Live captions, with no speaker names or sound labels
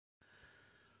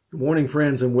Good morning,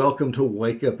 friends, and welcome to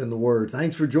Wake Up in the Word.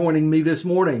 Thanks for joining me this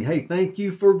morning. Hey, thank you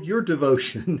for your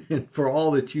devotion and for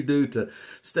all that you do to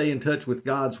stay in touch with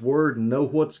God's Word and know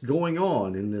what's going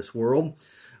on in this world.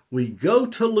 We go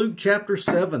to Luke chapter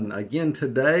 7 again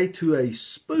today, to a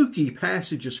spooky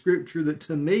passage of Scripture that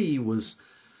to me was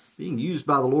being used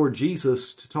by the Lord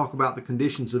Jesus to talk about the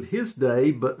conditions of His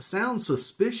day, but sounds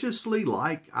suspiciously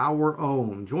like our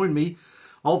own. Join me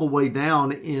all the way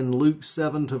down in Luke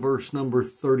 7 to verse number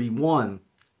 31.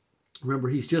 Remember,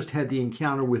 he's just had the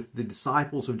encounter with the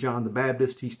disciples of John the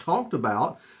Baptist. He's talked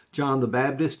about John the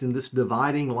Baptist in this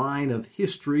dividing line of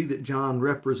history that John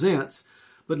represents.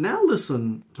 But now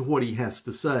listen to what he has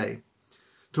to say.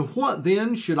 To what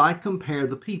then should I compare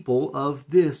the people of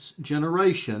this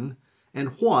generation, and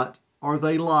what are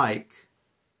they like?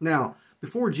 Now,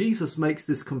 before Jesus makes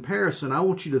this comparison, I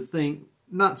want you to think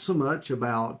not so much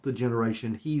about the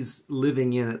generation he's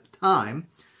living in at the time,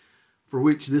 for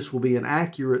which this will be an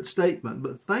accurate statement,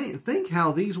 but think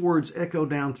how these words echo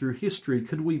down through history.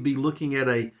 Could we be looking at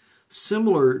a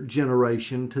similar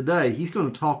generation today? He's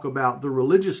going to talk about the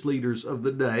religious leaders of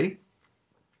the day,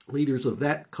 leaders of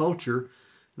that culture,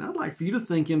 and I'd like for you to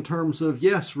think in terms of,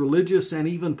 yes, religious and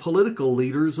even political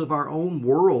leaders of our own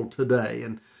world today,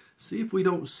 and see if we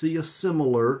don't see a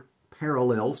similar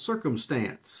parallel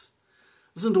circumstance.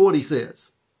 Listen to what he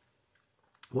says.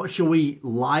 What shall we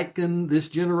liken this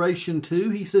generation to?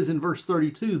 He says in verse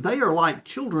 32, they are like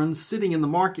children sitting in the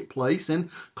marketplace and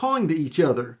calling to each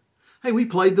other. Hey, we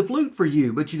played the flute for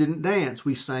you, but you didn't dance.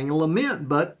 We sang a lament,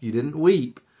 but you didn't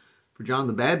weep. For John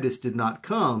the Baptist did not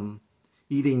come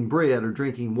eating bread or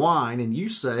drinking wine, and you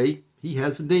say he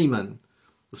has a demon.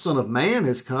 The Son of Man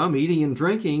has come eating and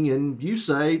drinking, and you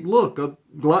say, look, a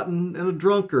glutton and a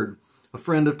drunkard, a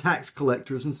friend of tax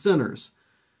collectors and sinners.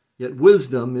 Yet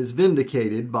wisdom is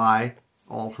vindicated by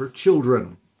all her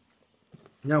children.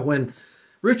 Now, when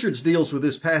Richards deals with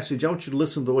this passage, I want you to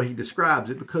listen to the way he describes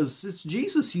it, because it's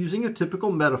Jesus using a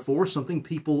typical metaphor, something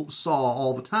people saw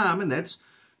all the time, and that's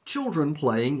children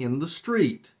playing in the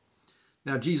street.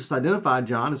 Now, Jesus identified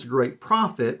John as a great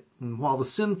prophet, and while the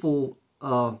sinful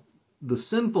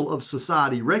of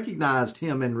society recognized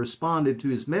him and responded to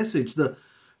his message, the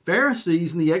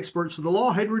Pharisees and the experts of the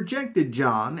law had rejected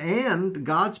John and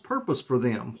God's purpose for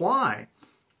them. Why?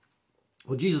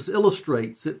 Well, Jesus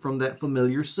illustrates it from that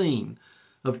familiar scene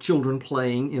of children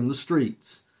playing in the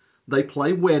streets. They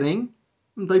play wedding,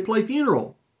 they play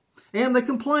funeral, and they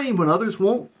complain when others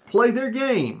won't play their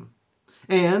game.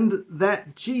 And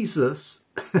that Jesus,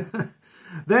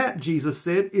 Jesus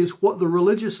said, is what the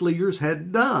religious leaders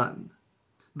had done.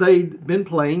 They'd been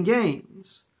playing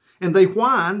games. And they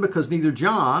whined because neither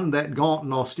John, that gaunt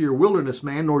and austere wilderness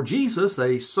man, nor Jesus,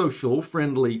 a social,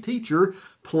 friendly teacher,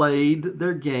 played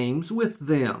their games with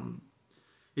them.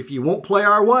 If you won't play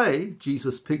our way,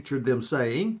 Jesus pictured them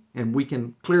saying, and we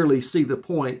can clearly see the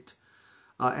point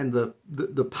and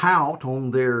the pout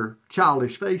on their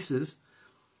childish faces,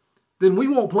 then we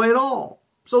won't play at all.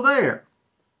 So there.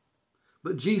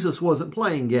 But Jesus wasn't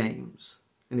playing games.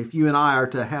 And if you and I are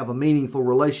to have a meaningful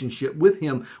relationship with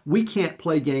Him, we can't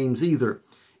play games either.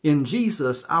 In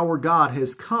Jesus, our God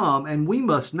has come, and we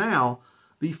must now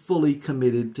be fully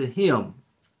committed to Him.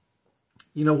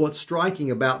 You know, what's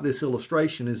striking about this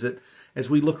illustration is that as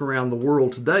we look around the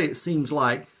world today, it seems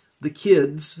like the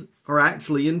kids are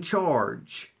actually in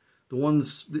charge. The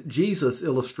ones that Jesus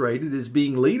illustrated as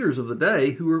being leaders of the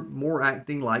day who are more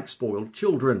acting like spoiled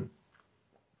children.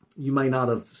 You may not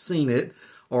have seen it,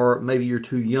 or maybe you're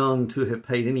too young to have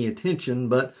paid any attention,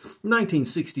 but in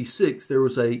 1966 there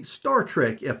was a Star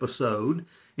Trek episode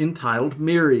entitled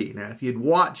Mary. Now, if you'd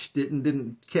watched it and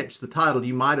didn't catch the title,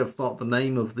 you might have thought the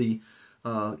name of the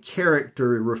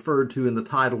character referred to in the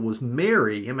title was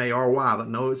Mary, M-A-R-Y, but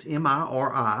no, it's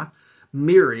M-I-R-I,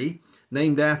 Mary,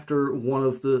 named after one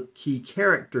of the key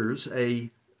characters,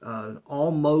 a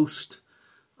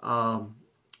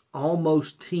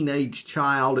almost teenage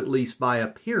child, at least by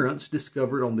appearance,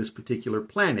 discovered on this particular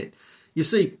planet. You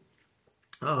see,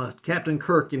 Captain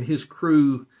Kirk and his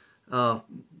crew,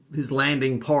 his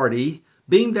landing party,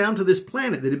 beamed down to this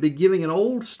planet that had been giving an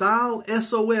old-style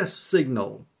SOS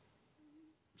signal.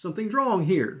 Something's wrong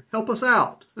here. Help us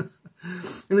out.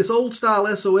 And this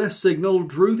old-style SOS signal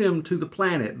drew them to the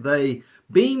planet. They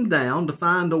beamed down to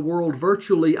find a world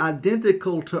virtually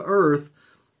identical to Earth,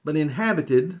 but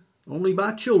inhabited only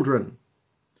by children.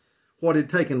 What had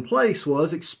taken place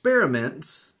was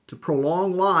experiments to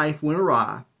prolong life went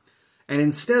awry, and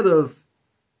instead of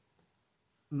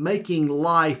making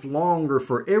life longer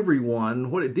for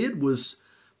everyone, what it did was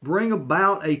bring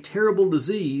about a terrible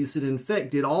disease that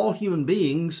infected all human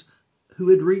beings who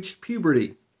had reached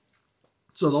puberty.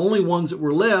 So the only ones that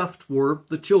were left were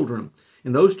the children.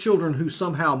 And those children who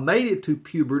somehow made it to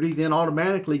puberty then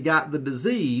automatically got the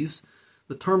disease,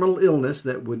 the terminal illness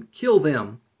that would kill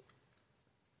them.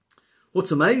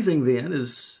 What's amazing then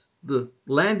is the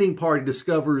landing party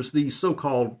discovers these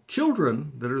so-called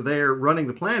children that are there running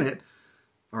the planet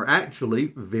are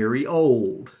actually very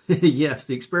old. Yes,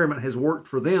 the experiment has worked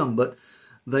for them, but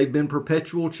they've been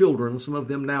perpetual children, some of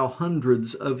them now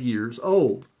hundreds of years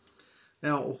old.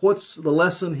 Now, what's the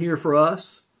lesson here for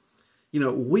us? You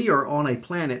know, we are on a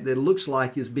planet that looks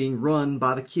like is being run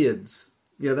by the kids.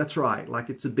 Yeah, that's right, like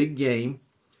it's a big game.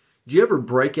 Do you ever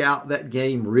break out that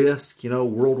game Risk,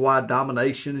 worldwide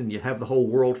domination, and you have the whole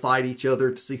world fight each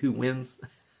other to see who wins?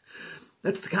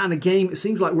 That's the kind of game it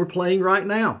seems like we're playing right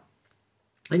now.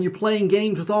 And you're playing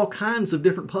games with all kinds of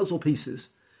different puzzle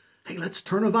pieces. Hey, let's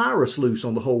turn a virus loose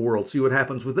on the whole world, see what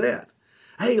happens with that.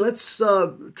 Hey, let's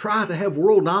try to have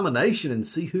world domination and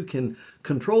see who can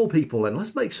control people. And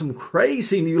let's make some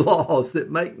crazy new laws that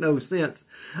make no sense.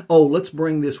 Oh, let's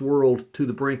bring this world to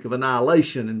the brink of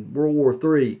annihilation in World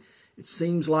War III. It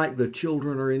seems like the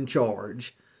children are in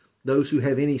charge. Those who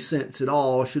have any sense at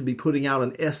all should be putting out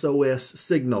an SOS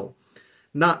signal.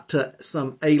 Not to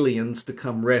some aliens to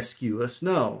come rescue us.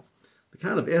 No, the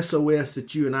kind of SOS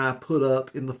that you and I put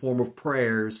up in the form of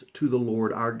prayers to the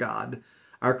Lord our God,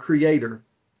 our Creator.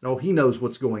 Oh, He knows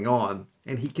what's going on,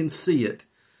 and He can see it.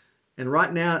 And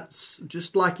right now, it's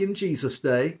just like in Jesus'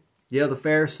 day. Yeah, the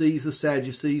Pharisees, the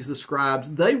Sadducees, the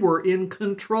scribes, they were in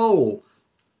control.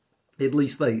 At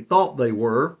least they thought they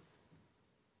were.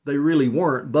 They really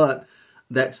weren't, but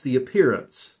that's the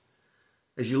appearance.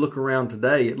 As you look around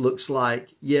today, it looks like,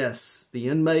 yes, the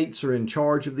inmates are in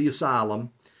charge of the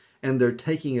asylum, and they're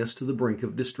taking us to the brink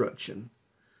of destruction.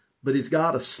 But is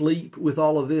God asleep with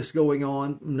all of this going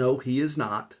on? No, He is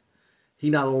not. He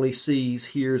not only sees,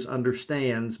 hears,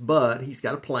 understands, but He's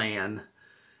got a plan.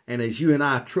 And as you and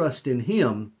I trust in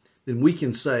Him, then we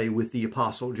can say with the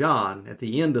Apostle John at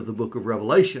the end of the book of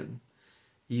Revelation,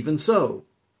 even so,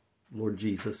 Lord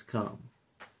Jesus, come.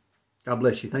 God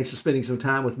bless you. Thanks for spending some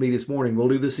time with me this morning. We'll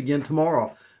do this again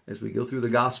tomorrow as we go through the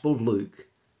Gospel of Luke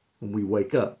when we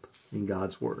wake up in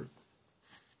God's Word.